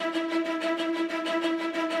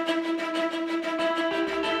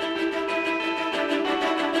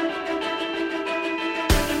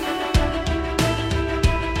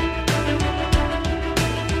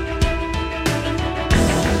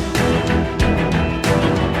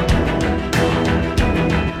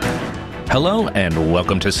Hello and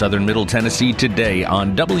welcome to Southern Middle Tennessee Today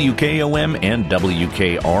on WKOM and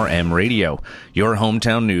WKRM Radio, your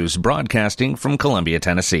hometown news broadcasting from Columbia,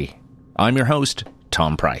 Tennessee. I'm your host,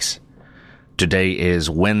 Tom Price. Today is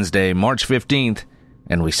Wednesday, March 15th,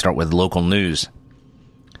 and we start with local news.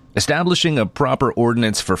 Establishing a proper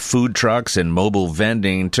ordinance for food trucks and mobile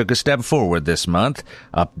vending took a step forward this month,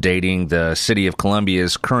 updating the City of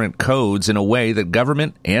Columbia's current codes in a way that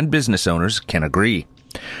government and business owners can agree.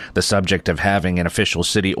 The subject of having an official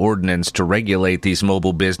city ordinance to regulate these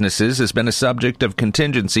mobile businesses has been a subject of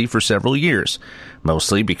contingency for several years,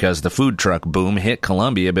 mostly because the food truck boom hit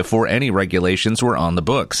Columbia before any regulations were on the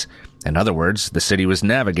books. In other words, the city was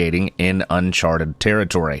navigating in uncharted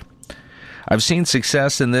territory. I've seen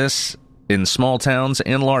success in this in small towns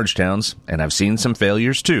and large towns, and I've seen some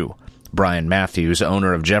failures too. Brian Matthews,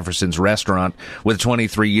 owner of Jefferson's Restaurant with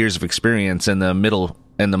 23 years of experience in the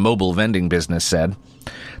mobile vending business, said.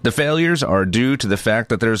 The failures are due to the fact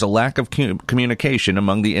that there's a lack of communication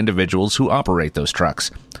among the individuals who operate those trucks.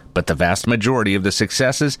 But the vast majority of the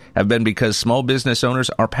successes have been because small business owners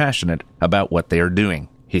are passionate about what they are doing,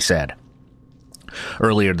 he said.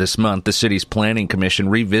 Earlier this month, the city's Planning Commission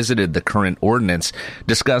revisited the current ordinance,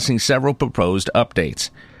 discussing several proposed updates.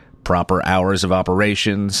 Proper hours of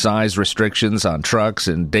operation, size restrictions on trucks,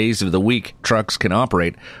 and days of the week trucks can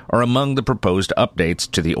operate are among the proposed updates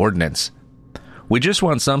to the ordinance. We just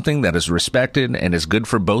want something that is respected and is good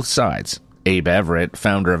for both sides, Abe Everett,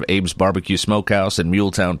 founder of Abe's Barbecue Smokehouse and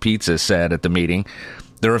Muletown Pizza, said at the meeting.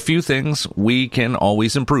 There are a few things we can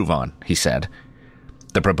always improve on, he said.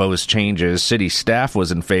 The proposed changes city staff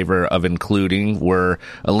was in favor of including were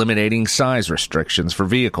eliminating size restrictions for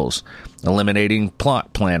vehicles, eliminating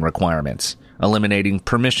plot plan requirements, eliminating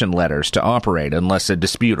permission letters to operate unless a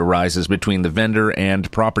dispute arises between the vendor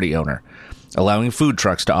and property owner, allowing food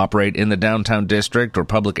trucks to operate in the downtown district or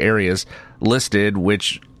public areas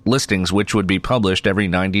listings which would be published every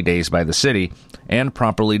 90 days by the city, and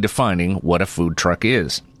properly defining what a food truck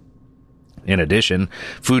is. In addition,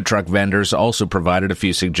 food truck vendors also provided a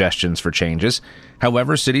few suggestions for changes.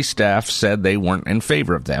 However, city staff said they weren't in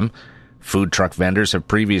favor of them. Food truck vendors have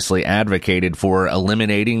previously advocated for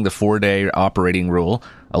eliminating the 4-day operating rule,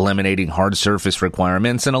 eliminating hard surface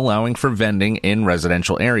requirements, and allowing for vending in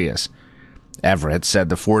residential areas. Everett said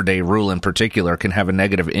the 4-day rule in particular can have a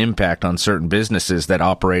negative impact on certain businesses that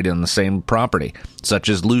operate on the same property, such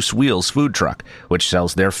as Loose Wheels Food Truck, which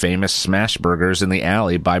sells their famous smash burgers in the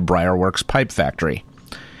alley by Briarworks Pipe Factory.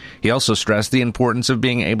 He also stressed the importance of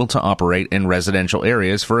being able to operate in residential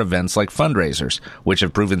areas for events like fundraisers, which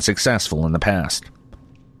have proven successful in the past.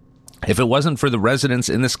 If it wasn't for the residents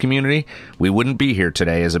in this community, we wouldn't be here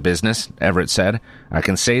today as a business, Everett said. I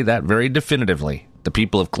can say that very definitively. The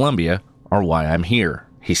people of Columbia are why I'm here,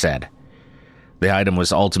 he said. The item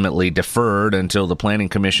was ultimately deferred until the Planning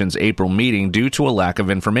Commission's April meeting due to a lack of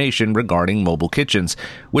information regarding mobile kitchens,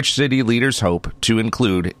 which city leaders hope to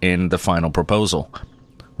include in the final proposal.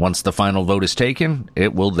 Once the final vote is taken,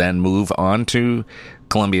 it will then move on to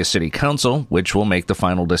Columbia City Council, which will make the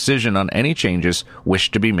final decision on any changes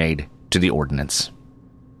wished to be made to the ordinance.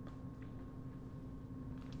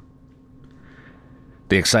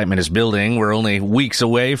 The excitement is building. We're only weeks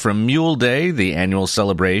away from Mule Day, the annual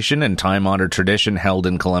celebration and time-honored tradition held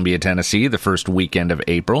in Columbia, Tennessee, the first weekend of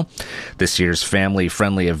April. This year's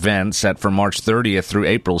family-friendly event, set for March 30th through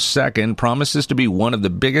April 2nd, promises to be one of the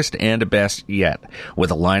biggest and best yet,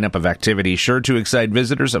 with a lineup of activities sure to excite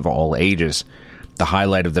visitors of all ages. The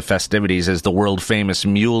highlight of the festivities is the world-famous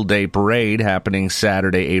Mule Day Parade happening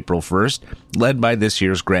Saturday, April 1st, led by this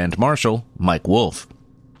year's Grand Marshal, Mike Wolf.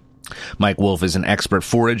 Mike Wolf is an expert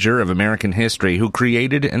forager of American history who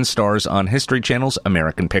created and stars on History Channel's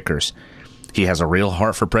American Pickers. He has a real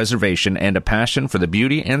heart for preservation and a passion for the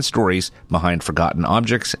beauty and stories behind forgotten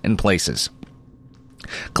objects and places.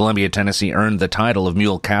 Columbia, Tennessee earned the title of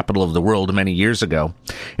Mule Capital of the World many years ago.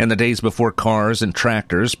 In the days before cars and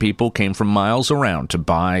tractors, people came from miles around to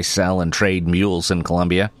buy, sell, and trade mules in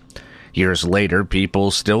Columbia. Years later,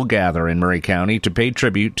 people still gather in Murray County to pay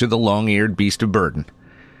tribute to the long-eared beast of burden.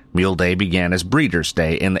 Mule Day began as Breeders'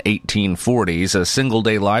 Day in the 1840s, a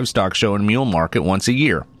single-day livestock show and mule market once a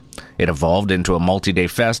year. It evolved into a multi-day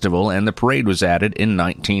festival, and the parade was added in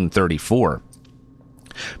 1934.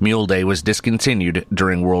 Mule Day was discontinued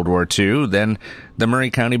during World War II, then the Murray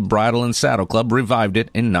County Bridle and Saddle Club revived it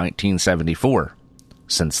in 1974.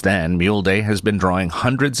 Since then, Mule Day has been drawing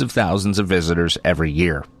hundreds of thousands of visitors every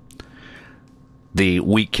year. The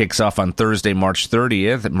week kicks off on Thursday, March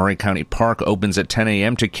 30th. Murray County Park opens at 10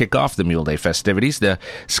 a.m. to kick off the Mule Day festivities. The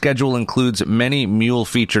schedule includes many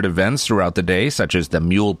mule-featured events throughout the day, such as the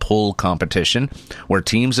Mule Pull Competition, where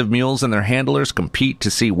teams of mules and their handlers compete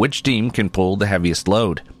to see which team can pull the heaviest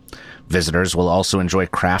load. Visitors will also enjoy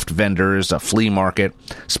craft vendors, a flea market,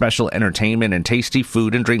 special entertainment, and tasty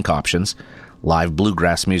food and drink options. Live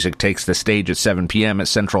bluegrass music takes the stage at 7 p.m. at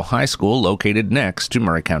Central High School, located next to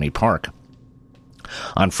Murray County Park.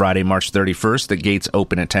 On Friday, March 31st, the gates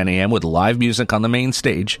open at 10 a.m. with live music on the main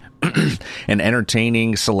stage, an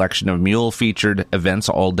entertaining selection of mule-featured events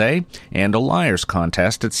all day, and a liars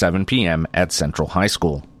contest at 7 p.m. at Central High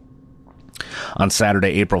School. On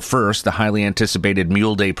Saturday, April 1st, the highly anticipated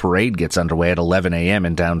Mule Day Parade gets underway at 11 a.m.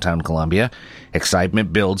 in downtown Columbia.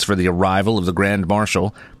 Excitement builds for the arrival of the Grand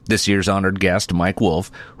Marshal, this year's honored guest, Mike Wolf,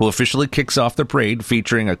 who officially kicks off the parade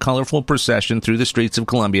featuring a colorful procession through the streets of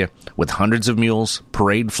Columbia with hundreds of mules,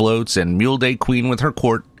 parade floats, and Mule Day Queen with her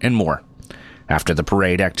court, and more. After the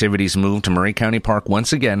parade, activities move to Murray County Park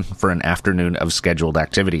once again for an afternoon of scheduled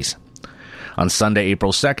activities. On Sunday,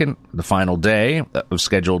 April 2nd, the final day of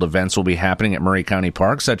scheduled events will be happening at Murray County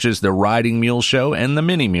Park, such as the Riding Mule Show and the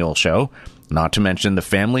Mini Mule Show, not to mention the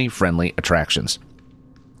family-friendly attractions.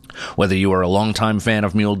 Whether you are a longtime fan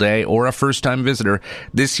of Mule Day or a first-time visitor,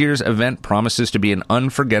 this year's event promises to be an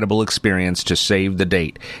unforgettable experience to save the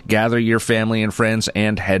date. Gather your family and friends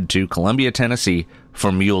and head to Columbia, Tennessee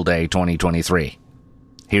for Mule Day 2023.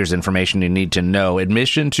 Here's information you need to know.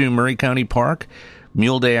 Admission to Murray County Park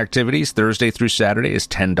Mule Day activities Thursday through Saturday is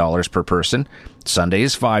 $10 per person. Sunday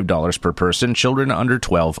is $5 per person. Children under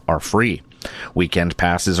 12 are free. Weekend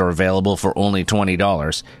passes are available for only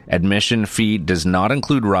 $20. Admission fee does not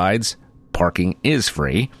include rides. Parking is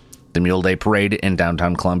free. The Mule Day Parade in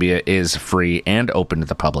downtown Columbia is free and open to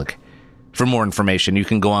the public. For more information, you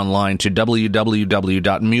can go online to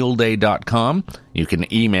www.muleday.com. You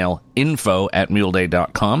can email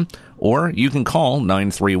info@muleday.com, or you can call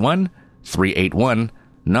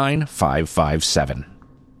 931-381-9557.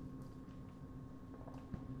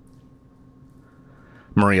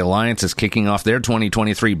 Murray Alliance is kicking off their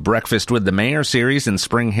 2023 Breakfast with the Mayor series in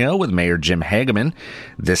Spring Hill with Mayor Jim Hageman.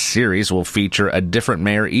 This series will feature a different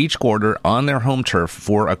mayor each quarter on their home turf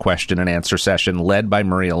for a question and answer session led by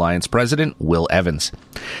Murray Alliance President Will Evans.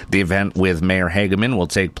 The event with Mayor Hageman will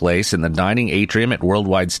take place in the dining atrium at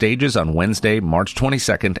Worldwide Stages on Wednesday, March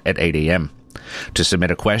 22nd at 8 a.m. To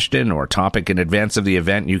submit a question or topic in advance of the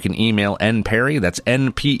event, you can email nperry, that's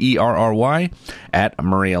N-P-E-R-R-Y, at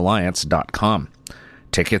murrayalliance.com.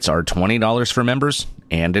 Tickets are $20 for members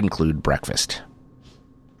and include breakfast.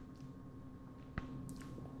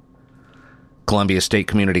 Columbia State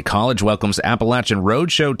Community College welcomes Appalachian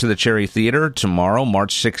Roadshow to the Cherry Theater tomorrow,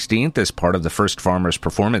 March 16th, as part of the First Farmers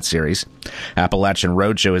Performance Series. Appalachian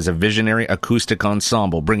Roadshow is a visionary acoustic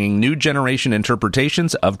ensemble bringing new generation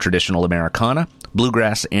interpretations of traditional Americana,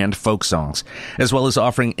 bluegrass, and folk songs, as well as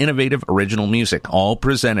offering innovative original music, all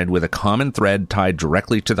presented with a common thread tied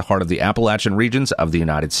directly to the heart of the Appalachian regions of the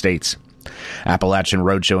United States. Appalachian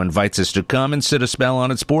Roadshow invites us to come and sit a spell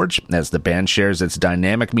on its porch as the band shares its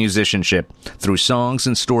dynamic musicianship through songs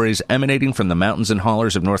and stories emanating from the mountains and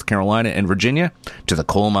hollers of North Carolina and Virginia to the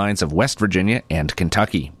coal mines of West Virginia and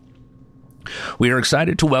Kentucky. We are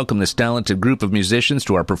excited to welcome this talented group of musicians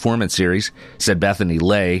to our performance series, said Bethany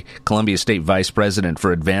Lay, Columbia State Vice President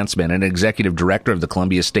for Advancement and Executive Director of the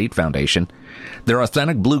Columbia State Foundation. Their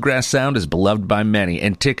authentic bluegrass sound is beloved by many,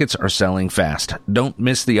 and tickets are selling fast. Don't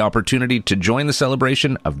miss the opportunity to join the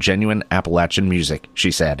celebration of genuine Appalachian music, she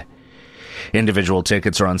said. Individual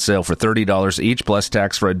tickets are on sale for $30 each plus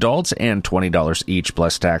tax for adults and $20 each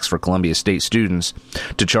plus tax for Columbia State students.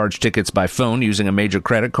 To charge tickets by phone using a major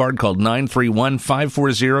credit card, call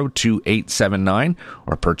 931-540-2879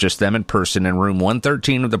 or purchase them in person in room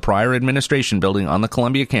 113 of the Prior Administration Building on the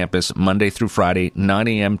Columbia campus Monday through Friday, 9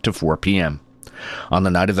 a.m. to 4 p.m. On the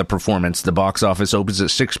night of the performance, the box office opens at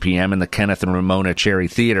 6 p.m. in the Kenneth and Ramona Cherry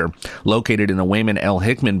Theater, located in the Wayman L.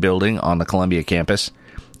 Hickman Building on the Columbia campus.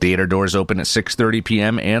 Theater doors open at 6:30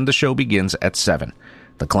 p.m. and the show begins at 7.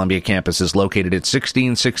 The Columbia campus is located at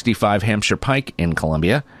 1665 Hampshire Pike in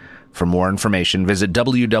Columbia. For more information, visit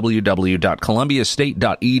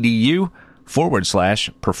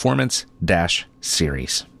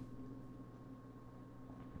www.columbiastate.edu/performance-series.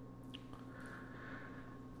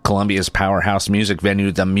 Columbia's powerhouse music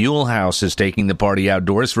venue, the Mule House, is taking the party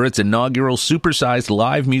outdoors for its inaugural supersized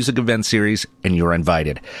live music event series, and you're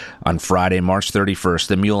invited. On Friday, March 31st,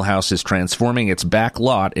 the Mule House is transforming its back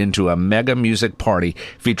lot into a mega music party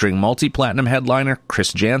featuring multi-platinum headliner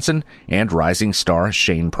Chris Janson and rising star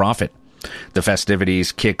Shane Prophet. The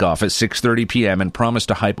festivities kick off at 6:30 p.m. and promise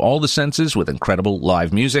to hype all the senses with incredible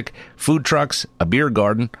live music, food trucks, a beer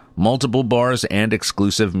garden, multiple bars, and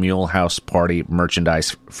exclusive Mule House Party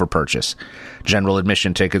merchandise for purchase. General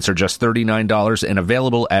admission tickets are just $39 and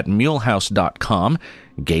available at mulehouse.com.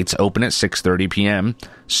 Gates open at 6:30 p.m.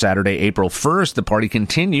 Saturday, April 1st, the party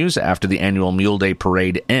continues after the annual Mule Day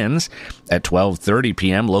Parade ends. At 12:30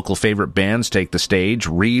 p.m., local favorite bands take the stage: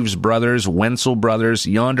 Reeves Brothers, Wenzel Brothers,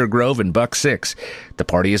 Yonder Grove, and Buck Six. The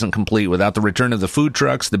party isn't complete without the return of the food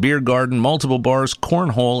trucks, the beer garden, multiple bars,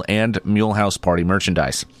 cornhole, and Mule House Party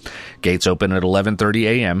merchandise. Gates open at 11:30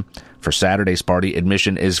 a.m. For Saturday's party,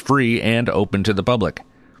 admission is free and open to the public.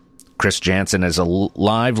 Chris Janson is a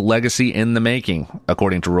live legacy in the making,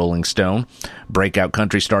 according to Rolling Stone. Breakout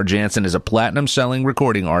country star Janson is a platinum-selling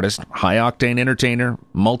recording artist, high-octane entertainer,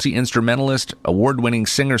 multi-instrumentalist, award-winning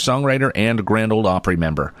singer-songwriter, and Grand Ole Opry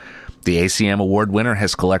member. The ACM Award winner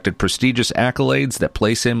has collected prestigious accolades that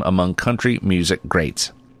place him among country music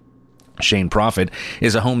greats. Shane Prophet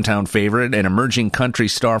is a hometown favorite and emerging country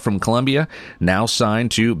star from Columbia, now signed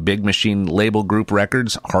to Big Machine label group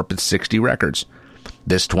records, Harpeth 60 Records.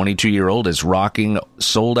 This 22-year-old is rocking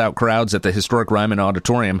sold-out crowds at the historic Ryman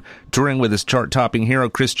Auditorium, touring with his chart-topping hero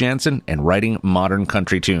Chris Janson and writing modern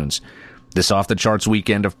country tunes. This off-the-charts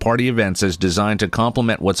weekend of party events is designed to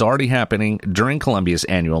complement what's already happening during Columbia's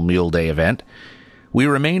annual Mule Day event. We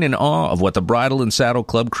remain in awe of what the Bridle and Saddle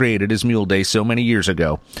Club created as Mule Day so many years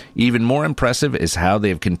ago. Even more impressive is how they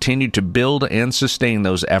have continued to build and sustain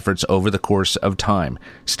those efforts over the course of time,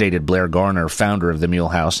 stated Blair Garner, founder of the Mule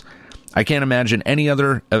House. I can't imagine any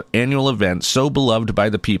other annual event so beloved by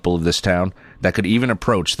the people of this town that could even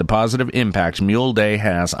approach the positive impact Mule Day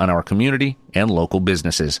has on our community and local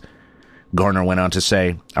businesses. Garner went on to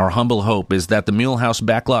say, "Our humble hope is that the Mule House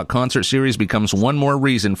Backlot Concert Series becomes one more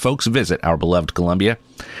reason folks visit our beloved Columbia.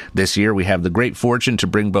 This year, we have the great fortune to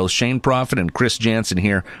bring both Shane Prophet and Chris Janson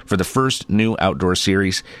here for the first new outdoor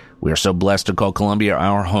series. We are so blessed to call Columbia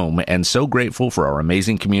our home and so grateful for our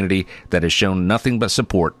amazing community that has shown nothing but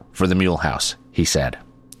support for the Mule House," he said.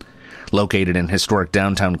 Located in historic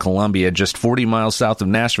downtown Columbia, just 40 miles south of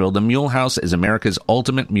Nashville, the Mule House is America's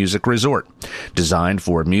ultimate music resort, designed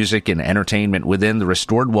for music and entertainment within the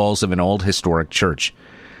restored walls of an old historic church.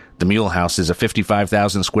 The Mule House is a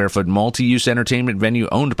 55,000-square-foot multi-use entertainment venue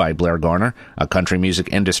owned by Blair Garner, a country music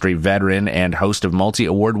industry veteran and host of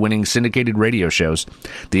multi-award-winning syndicated radio shows.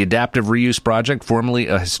 The Adaptive Reuse Project, formerly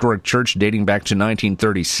a historic church dating back to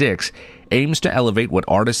 1936, aims to elevate what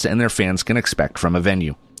artists and their fans can expect from a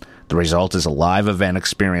venue. The result is a live event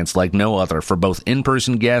experience like no other for both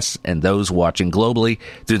in-person guests and those watching globally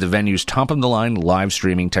through the venue's top-of-the-line live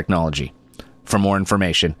streaming technology. For more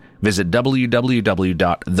information, visit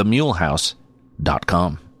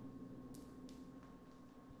www.themulehouse.com.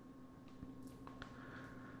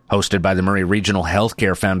 Hosted by the Murray Regional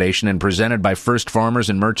Healthcare Foundation and presented by First Farmers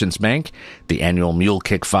and Merchants Bank, the annual Mule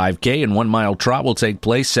Kick 5K and 1 Mile Trot will take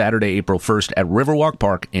place Saturday, April 1st at Riverwalk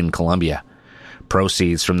Park in Columbia.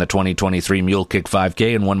 Proceeds from the 2023 Mule Kick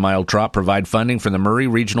 5K and 1 Mile Trot provide funding for the Murray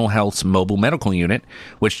Regional Health's mobile medical unit,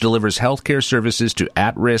 which delivers healthcare services to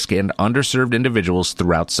at-risk and underserved individuals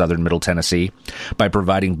throughout southern Middle Tennessee by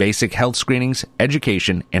providing basic health screenings,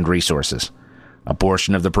 education, and resources. A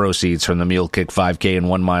portion of the proceeds from the Mule Kick 5K and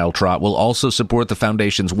 1 Mile Trot will also support the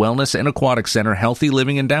Foundation's Wellness and Aquatic Center Healthy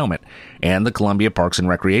Living Endowment and the Columbia Parks and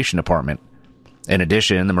Recreation Department. In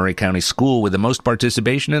addition, the Murray County School with the most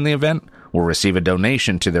participation in the event will receive a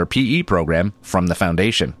donation to their PE program from the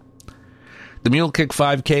Foundation. The Mule Kick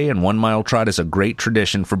 5K and 1 Mile Trot is a great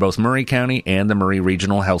tradition for both Murray County and the Murray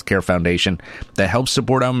Regional Healthcare Foundation that helps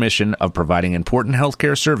support our mission of providing important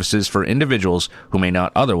healthcare services for individuals who may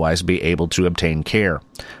not otherwise be able to obtain care,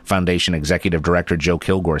 Foundation Executive Director Joe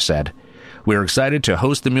Kilgore said. "We are excited to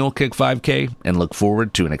host the Mule Kick 5K and look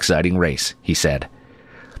forward to an exciting race," he said.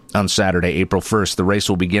 On Saturday, April 1st, the race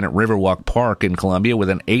will begin at Riverwalk Park in Columbia with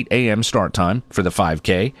an 8 a.m. start time for the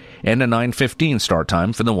 5K and a 9:15 start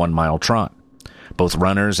time for the 1 Mile Trot. Both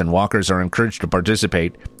runners and walkers are encouraged to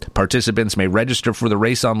participate. Participants may register for the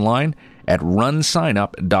race online at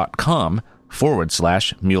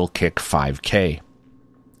runsignup.com/MuleKick5K.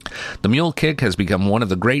 The Mule Kick has become one of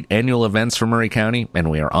the great annual events for Murray County, and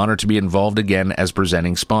we are honored to be involved again as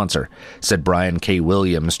presenting sponsor, said Brian K.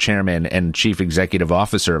 Williams, Chairman and Chief Executive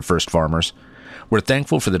Officer of First Farmers. We're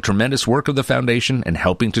thankful for the tremendous work of the Foundation in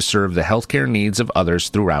helping to serve the healthcare needs of others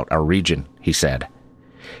throughout our region, he said.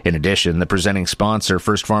 In addition, the presenting sponsor,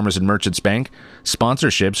 First Farmers and Merchants Bank,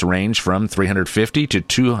 sponsorships range from $350 to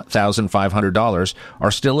 $2,500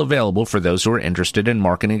 are still available for those who are interested in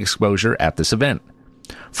marketing exposure at this event.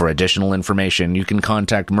 For additional information, you can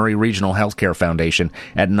contact Murray Regional Healthcare Foundation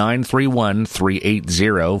at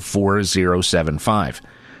 931-380-4075.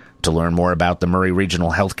 To learn more about the Murray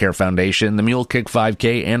Regional Healthcare Foundation, the Mule Kick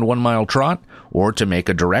 5K and 1 Mile Trot, or to make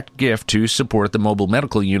a direct gift to support the Mobile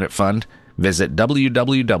Medical Unit Fund, visit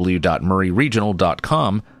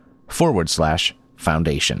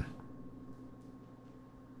www.murrayregional.com/foundation.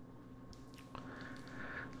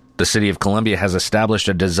 The City of Columbia has established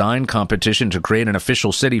a design competition to create an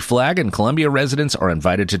official city flag, and Columbia residents are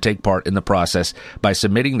invited to take part in the process by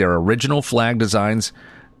submitting their original flag designs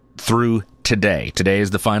through today. Today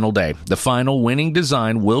is the final day. The final winning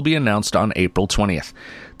design will be announced on April 20th.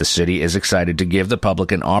 The city is excited to give the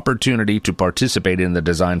public an opportunity to participate in the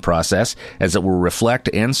design process, as it will reflect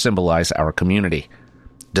and symbolize our community.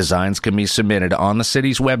 Designs can be submitted on the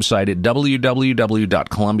city's website at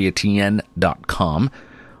www.columbiatn.com.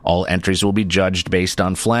 All entries will be judged based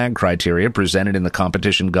on flag criteria presented in the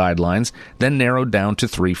competition guidelines, then narrowed down to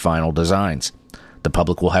 3 final designs. The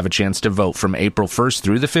public will have a chance to vote from April 1st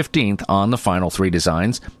through the 15th on the final 3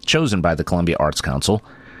 designs chosen by the Columbia Arts Council.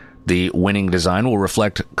 The winning design will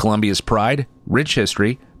reflect Columbia's pride, rich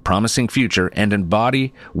history, promising future, and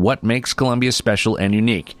embody what makes Columbia special and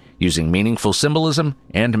unique, using meaningful symbolism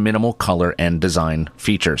and minimal color and design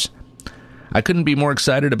features. I couldn't be more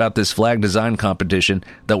excited about this flag design competition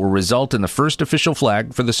that will result in the first official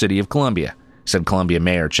flag for the City of Columbia, said Columbia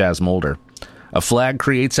Mayor Chaz Mulder. A flag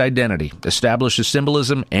creates identity, establishes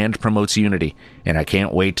symbolism, and promotes unity, and I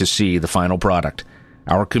can't wait to see the final product.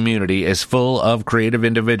 Our community is full of creative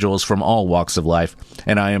individuals from all walks of life,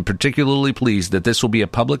 and I am particularly pleased that this will be a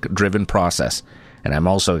public-driven process. And I'm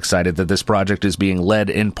also excited that this project is being led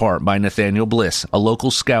in part by Nathaniel Bliss, a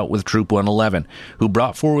local scout with Troop 111, who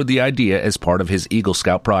brought forward the idea as part of his Eagle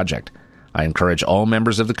Scout project. I encourage all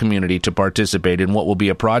members of the community to participate in what will be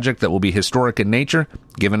a project that will be historic in nature,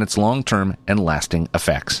 given its long-term and lasting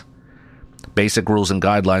effects. Basic rules and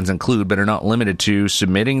guidelines include, but are not limited to,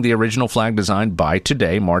 submitting the original flag design by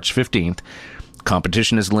today, March 15th.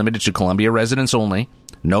 Competition is limited to Columbia residents only.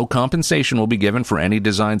 No compensation will be given for any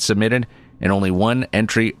design submitted, and only 1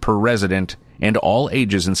 entry per resident, and all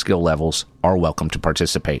ages and skill levels are welcome to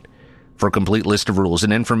participate. For a complete list of rules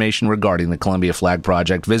and information regarding the Columbia Flag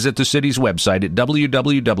Project, visit the city's website at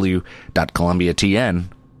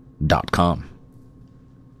www.columbiatn.com.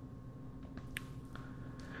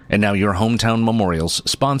 And now your hometown memorials,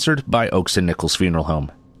 sponsored by Oaks and Nichols Funeral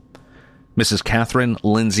Home. Mrs. Catherine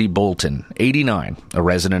Lindsay Bolton, 89, a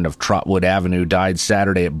resident of Trotwood Avenue, died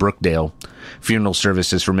Saturday at Brookdale. Funeral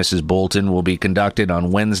services for Mrs. Bolton will be conducted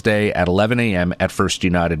on Wednesday at 11 a.m. at First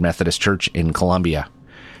United Methodist Church in Columbia.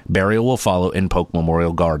 Burial will follow in Polk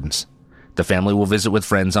Memorial Gardens. The family will visit with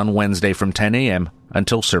friends on Wednesday from 10 a.m.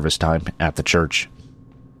 until service time at the church.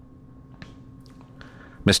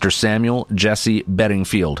 Mr. Samuel Jesse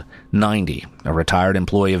Bedingfield, 90, a retired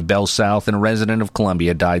employee of Bell South and a resident of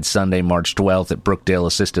Columbia, died Sunday, March 12th at Brookdale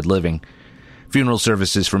Assisted Living. Funeral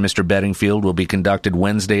services for Mr. Bedingfield will be conducted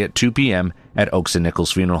Wednesday at 2 p.m. at Oaks and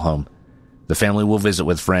Nichols Funeral Home. The family will visit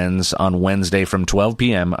with friends on Wednesday from 12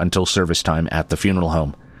 p.m. until service time at the funeral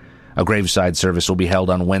home. A graveside service will be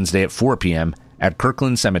held on Wednesday at 4 p.m. at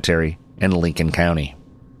Kirkland Cemetery in Lincoln County.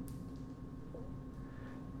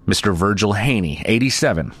 Mr. Virgil Haney,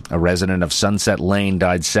 87, a resident of Sunset Lane,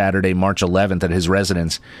 died Saturday, March 11th at his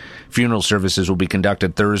residence. Funeral services will be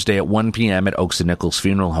conducted Thursday at 1 p.m. at Oaks and Nichols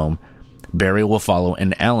Funeral Home. Burial will follow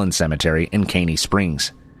in Allen Cemetery in Caney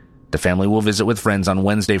Springs. The family will visit with friends on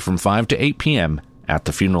Wednesday from 5 to 8 p.m. at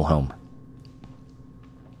the funeral home.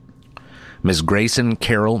 Ms. Grayson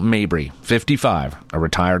Carol Mabry, 55, a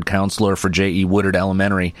retired counselor for J.E. Woodard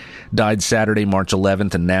Elementary, died Saturday, March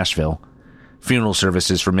 11th in Nashville. Funeral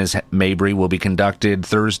services for Ms. Mabry will be conducted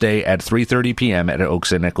Thursday at 3:30 p.m. at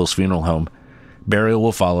Oaks and Nichols Funeral Home. Burial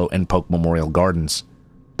will follow in Polk Memorial Gardens.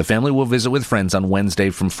 The family will visit with friends on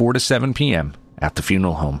Wednesday from 4 to 7 p.m. at the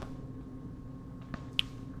funeral home.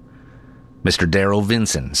 Mr. Darrell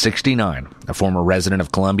Vinson, 69, a former resident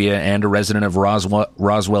of Columbia and a resident of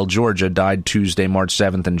Roswell, Georgia, died Tuesday, March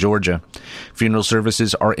 7th in Georgia. Funeral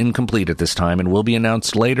services are incomplete at this time and will be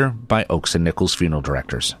announced later by Oaks and Nichols funeral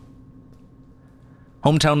directors.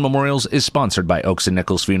 Hometown Memorials is sponsored by Oaks and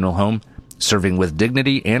Nichols Funeral Home, serving with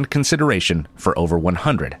dignity and consideration for over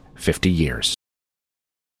 150 years.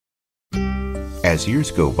 As years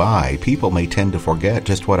go by, people may tend to forget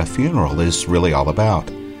just what a funeral is really all about.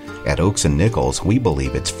 At Oaks and Nichols, we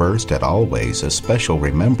believe it's first and always a special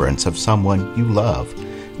remembrance of someone you love.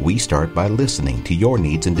 We start by listening to your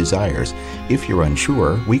needs and desires. If you're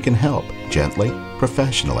unsure, we can help, gently,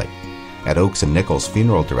 professionally. At Oaks and Nichols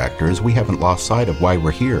Funeral Directors, we haven't lost sight of why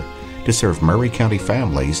we're here, to serve Murray County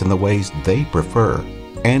families in the ways they prefer,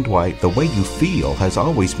 and why the way you feel has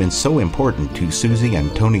always been so important to Susie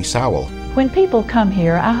and Tony Sowell. When people come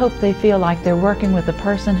here, I hope they feel like they're working with a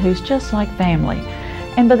person who's just like family.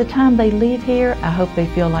 And by the time they leave here, I hope they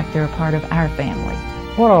feel like they're a part of our family.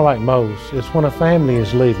 What I like most is when a family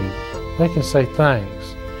is leaving, they can say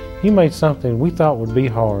thanks. You made something we thought would be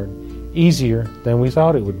hard, easier than we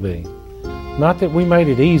thought it would be. Not that we made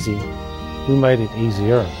it easy, we made it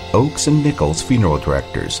easier. Oakes and Nichols Funeral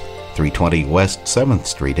Directors, 320 West 7th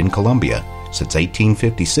Street in Columbia. Since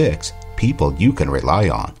 1856, people you can rely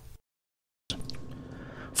on.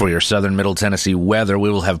 For your southern Middle Tennessee weather, we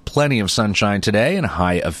will have plenty of sunshine today and a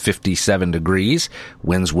high of 57 degrees.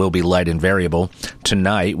 Winds will be light and variable.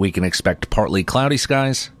 Tonight, we can expect partly cloudy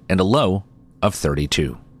skies and a low of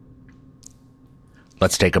 32.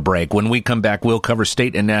 Let's take a break. When we come back, we'll cover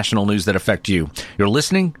state and national news that affect you. You're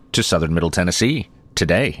listening to Southern Middle Tennessee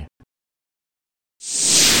Today.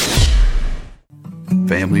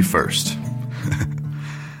 Family first.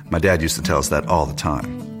 My dad used to tell us that all the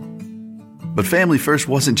time. But family first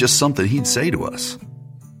wasn't just something he'd say to us.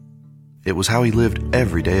 It was how he lived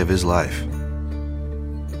every day of his life.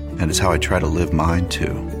 And it's how I try to live mine,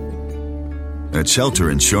 too. At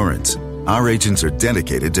Shelter Insurance, our agents are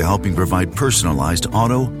dedicated to helping provide personalized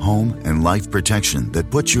auto, home, and life protection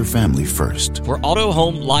that puts your family first. For auto,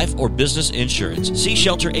 home, life, or business insurance, see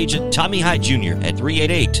Shelter Agent Tommy Hyde Jr. at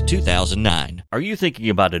 388-2009. Are you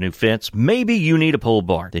thinking about a new fence? Maybe you need a pole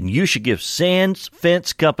barn. Then you should give Sands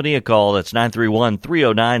Fence Company a call. That's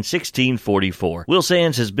 931-309-1644. Will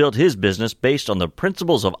Sands has built his business based on the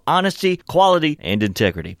principles of honesty, quality, and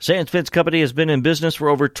integrity. Sands Fence Company has been in business for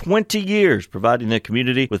over 20 years, providing the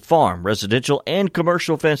community with farm, residential, and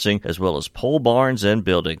commercial fencing, as well as pole barns and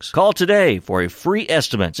buildings. Call today for a free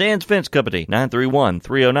estimate. Sands Fence Company,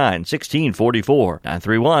 931-309-1644.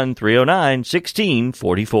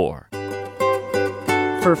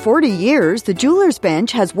 931-309-1644. For 40 years, the Jewelers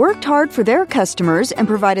Bench has worked hard for their customers and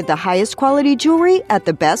provided the highest quality jewelry at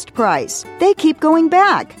the best price. They keep going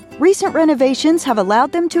back. Recent renovations have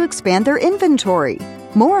allowed them to expand their inventory.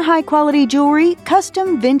 More high-quality jewelry,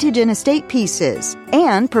 custom vintage and estate pieces,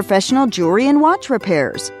 and professional jewelry and watch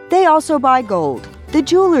repairs. They also buy gold. The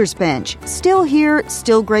Jewelers Bench, still here,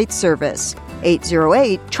 still great service.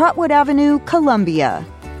 808 Trotwood Avenue, Columbia.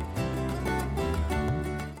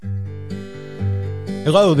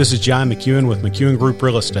 Hello, this is John McEwen with McEwen Group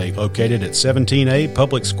Real Estate, located at 17A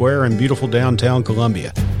Public Square in beautiful downtown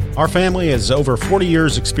Columbia. Our family has over 40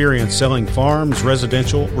 years' experience selling farms,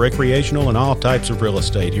 residential, recreational, and all types of real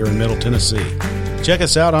estate here in Middle Tennessee. Check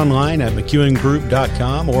us out online at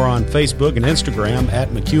McEwenGroup.com or on Facebook and Instagram at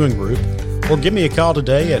McEwen Group, or give me a call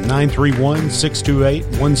today at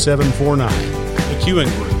 931-628-1749. McEwen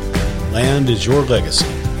Group. Land is your legacy.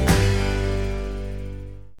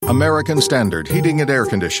 American Standard Heating and Air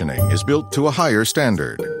Conditioning is built to a higher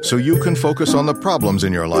standard, so you can focus on the problems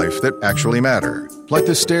in your life that actually matter, like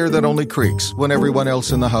the stair that only creaks when everyone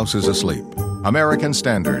else in the house is asleep. American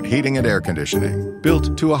Standard Heating and Air Conditioning,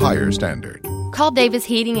 built to a higher standard. Call Davis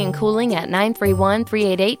Heating and Cooling at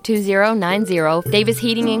 931-388-2090. Davis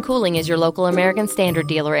Heating and Cooling is your local American Standard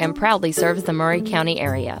dealer and proudly serves the Murray County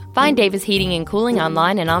area. Find Davis Heating and Cooling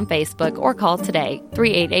online and on Facebook or call today,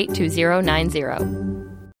 388-2090.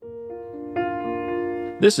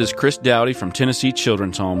 This is Chris Dowdy from Tennessee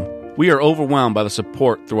Children's Home. We are overwhelmed by the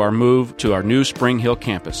support through our move to our new Spring Hill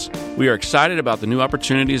campus. We are excited about the new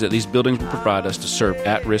opportunities that these buildings will provide us to serve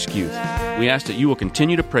at-risk youth. We ask that you will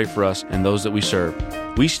continue to pray for us and those that we serve.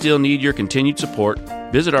 We still need your continued support.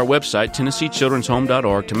 Visit our website,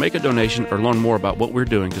 TennesseeChildren'sHome.org, to make a donation or learn more about what we're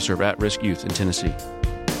doing to serve at-risk youth in Tennessee.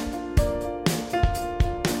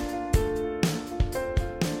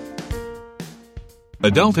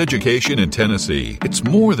 Adult education in Tennessee. It's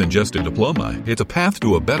more than just a diploma. It's a path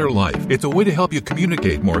to a better life. It's a way to help you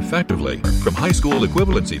communicate more effectively. From high school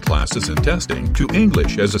equivalency classes and testing to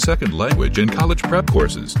English as a second language and college prep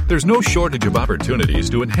courses, there's no shortage of opportunities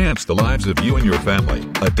to enhance the lives of you and your family.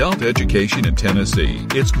 Adult education in Tennessee.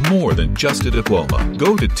 It's more than just a diploma.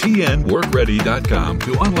 Go to tnworkready.com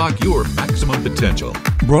to unlock your maximum potential.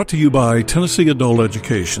 Brought to you by Tennessee Adult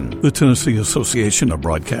Education, the Tennessee Association of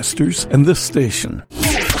Broadcasters, and this station.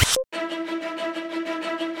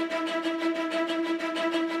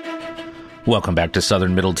 Welcome back to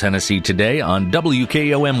Southern Middle Tennessee Today on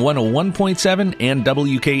WKOM 101.7 and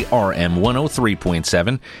WKRM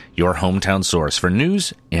 103.7, your hometown source for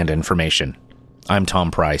news and information. I'm Tom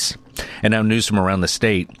Price. And now news from around the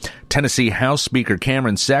state. Tennessee House Speaker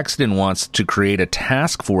Cameron Sexton wants to create a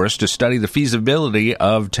task force to study the feasibility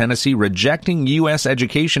of Tennessee rejecting U.S.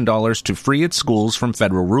 education dollars to free its schools from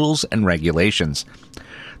federal rules and regulations.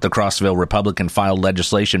 The Crossville Republican filed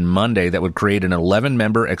legislation Monday that would create an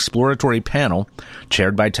 11-member exploratory panel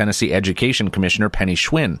chaired by Tennessee Education Commissioner Penny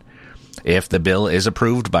Schwinn. If the bill is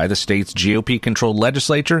approved by the state's GOP-controlled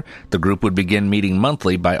legislature, the group would begin meeting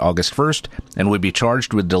monthly by August 1st and would be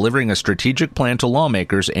charged with delivering a strategic plan to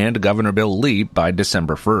lawmakers and Governor Bill Lee by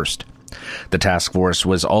December 1st. The task force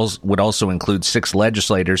would also include 6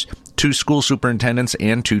 legislators, 2 school superintendents,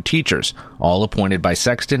 and 2 teachers, all appointed by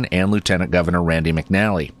Sexton and Lieutenant Governor Randy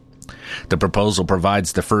McNally. The proposal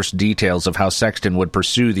provides the first details of how Sexton would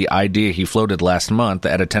pursue the idea he floated last month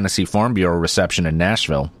at a Tennessee Farm Bureau reception in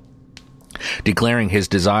Nashville. Declaring his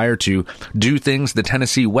desire to do things the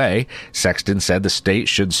Tennessee way, Sexton said the state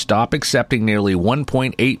should stop accepting nearly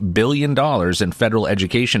 $1.8 billion in federal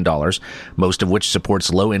education dollars, most of which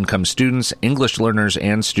supports low-income students, English learners,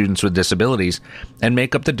 and students with disabilities, and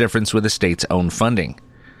make up the difference with the state's own funding.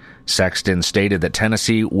 Sexton stated that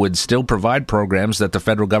Tennessee would still provide programs that the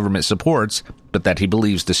federal government supports, but that he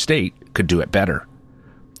believes the state could do it better.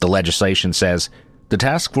 The legislation says, the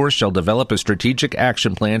task force shall develop a strategic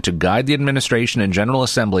action plan to guide the administration and General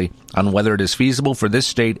Assembly on whether it is feasible for this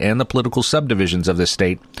state and the political subdivisions of this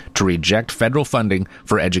state to reject federal funding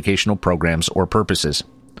for educational programs or purposes.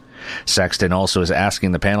 Sexton also is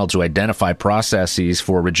asking the panel to identify processes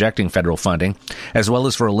for rejecting federal funding, as well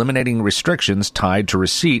as for eliminating restrictions tied to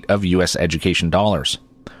receipt of U.S. education dollars.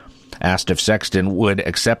 Asked if Sexton would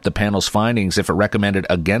accept the panel's findings if it recommended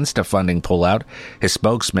against a funding pullout, his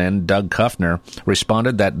spokesman, Doug Kuffner,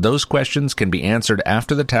 responded that those questions can be answered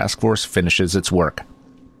after the task force finishes its work.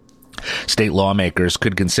 State lawmakers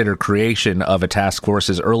could consider creation of a task force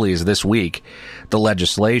as early as this week. The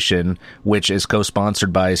legislation, which is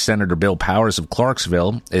co-sponsored by Senator Bill Powers of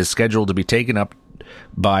Clarksville, is scheduled to be taken up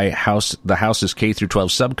by the House's K-12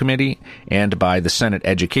 subcommittee and by the Senate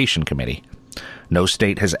Education Committee. No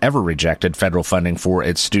state has ever rejected federal funding for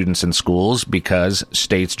its students and schools because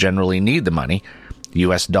states generally need the money.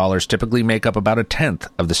 U.S. dollars typically make up about 1/10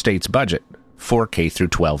 of the state's budget for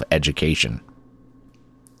K-12 education.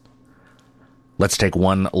 Let's take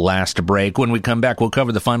one last break. When we come back, we'll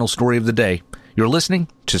cover the final story of the day. You're listening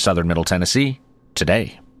to Southern Middle Tennessee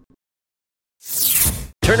Today.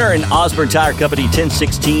 Turner and Osborne Tire Company,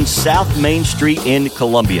 1016 South Main Street in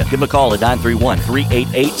Columbia. Give them a call at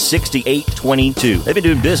 931-388-6822. They've been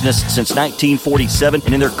doing business since 1947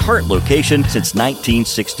 and in their current location since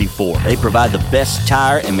 1964. They provide the best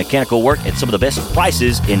tire and mechanical work at some of the best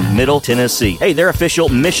prices in Middle Tennessee. Hey, they're official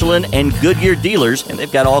Michelin and Goodyear dealers, and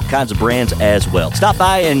they've got all kinds of brands as well. Stop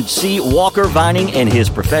by and see Walker Vining and his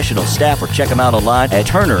professional staff, or check them out online at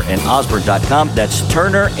turnerandosborne.com. That's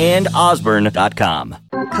turnerandosborne.com.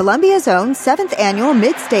 Columbia's own 7th Annual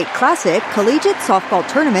Mid-State Classic Collegiate Softball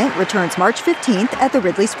Tournament returns March 15th at the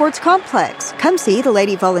Ridley Sports Complex. Come see the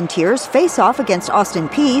Lady Volunteers face off against Austin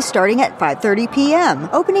Peay starting at 5:30 p.m.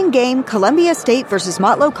 Opening game, Columbia State versus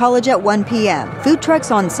Motlow College at 1 p.m. Food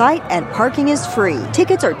trucks on site and parking is free.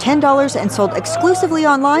 Tickets are $10 and sold exclusively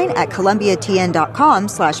online at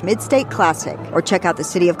columbiatn.com/Mid-State Classic. Or check out the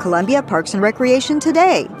City of Columbia Parks and Recreation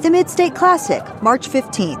today. The Mid-State Classic, March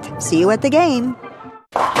 15th. See you at the game.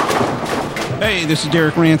 Hey, this is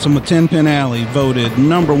Derek Ransom with 10 Pin Alley, voted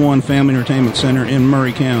 #1 family entertainment center in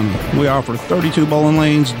Murray County. We offer 32 bowling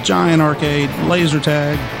lanes, giant arcade, laser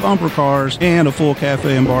tag, bumper cars, and a full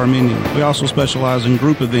cafe and bar menu. We also specialize in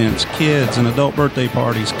group events, kids and adult birthday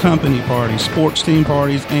parties, company parties, sports team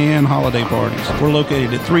parties, and holiday parties. We're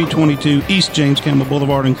located at 322 East James Campbell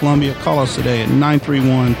Boulevard in Columbia. Call us today at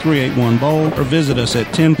 931-381-BOWL or visit us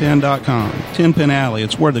at 10pin.com. 10 Pin Alley,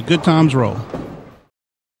 it's where the good times roll.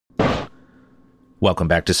 Welcome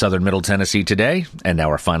back to Southern Middle Tennessee Today, and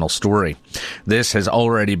now our final story. This has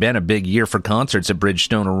already been a big year for concerts at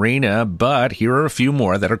Bridgestone Arena, but here are a few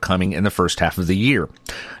more that are coming in the first half of the year.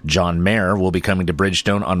 John Mayer will be coming to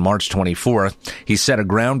Bridgestone on March 24th. He set a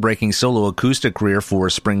groundbreaking solo acoustic career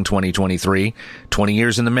for spring 2023. 20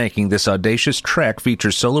 years in the making, this audacious trek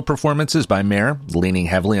features solo performances by Mayer, leaning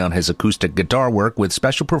heavily on his acoustic guitar work with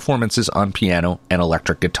special performances on piano and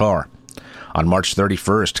electric guitar. On March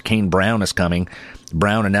 31st, Kane Brown is coming.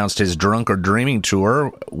 Brown announced his Drunk or Dreaming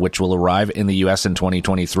tour, which will arrive in the U.S. in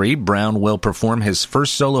 2023. Brown will perform his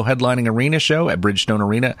first solo headlining arena show at Bridgestone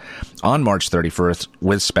Arena on March 31st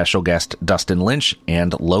with special guest Dustin Lynch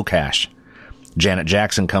and Low Cash. Janet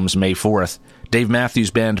Jackson comes May 4th. Dave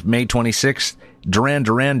Matthews Band May 26th. Duran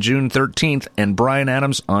Duran June 13th. And Bryan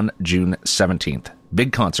Adams on June 17th.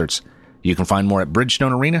 Big concerts You can find more at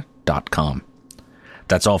bridgestonearena.com.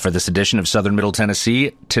 That's all for this edition of Southern Middle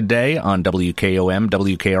Tennessee today on WKOM,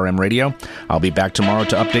 WKRM Radio. I'll be back tomorrow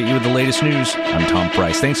to update you with the latest news. I'm Tom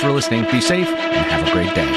Price. Thanks for listening. Be safe and have a great day.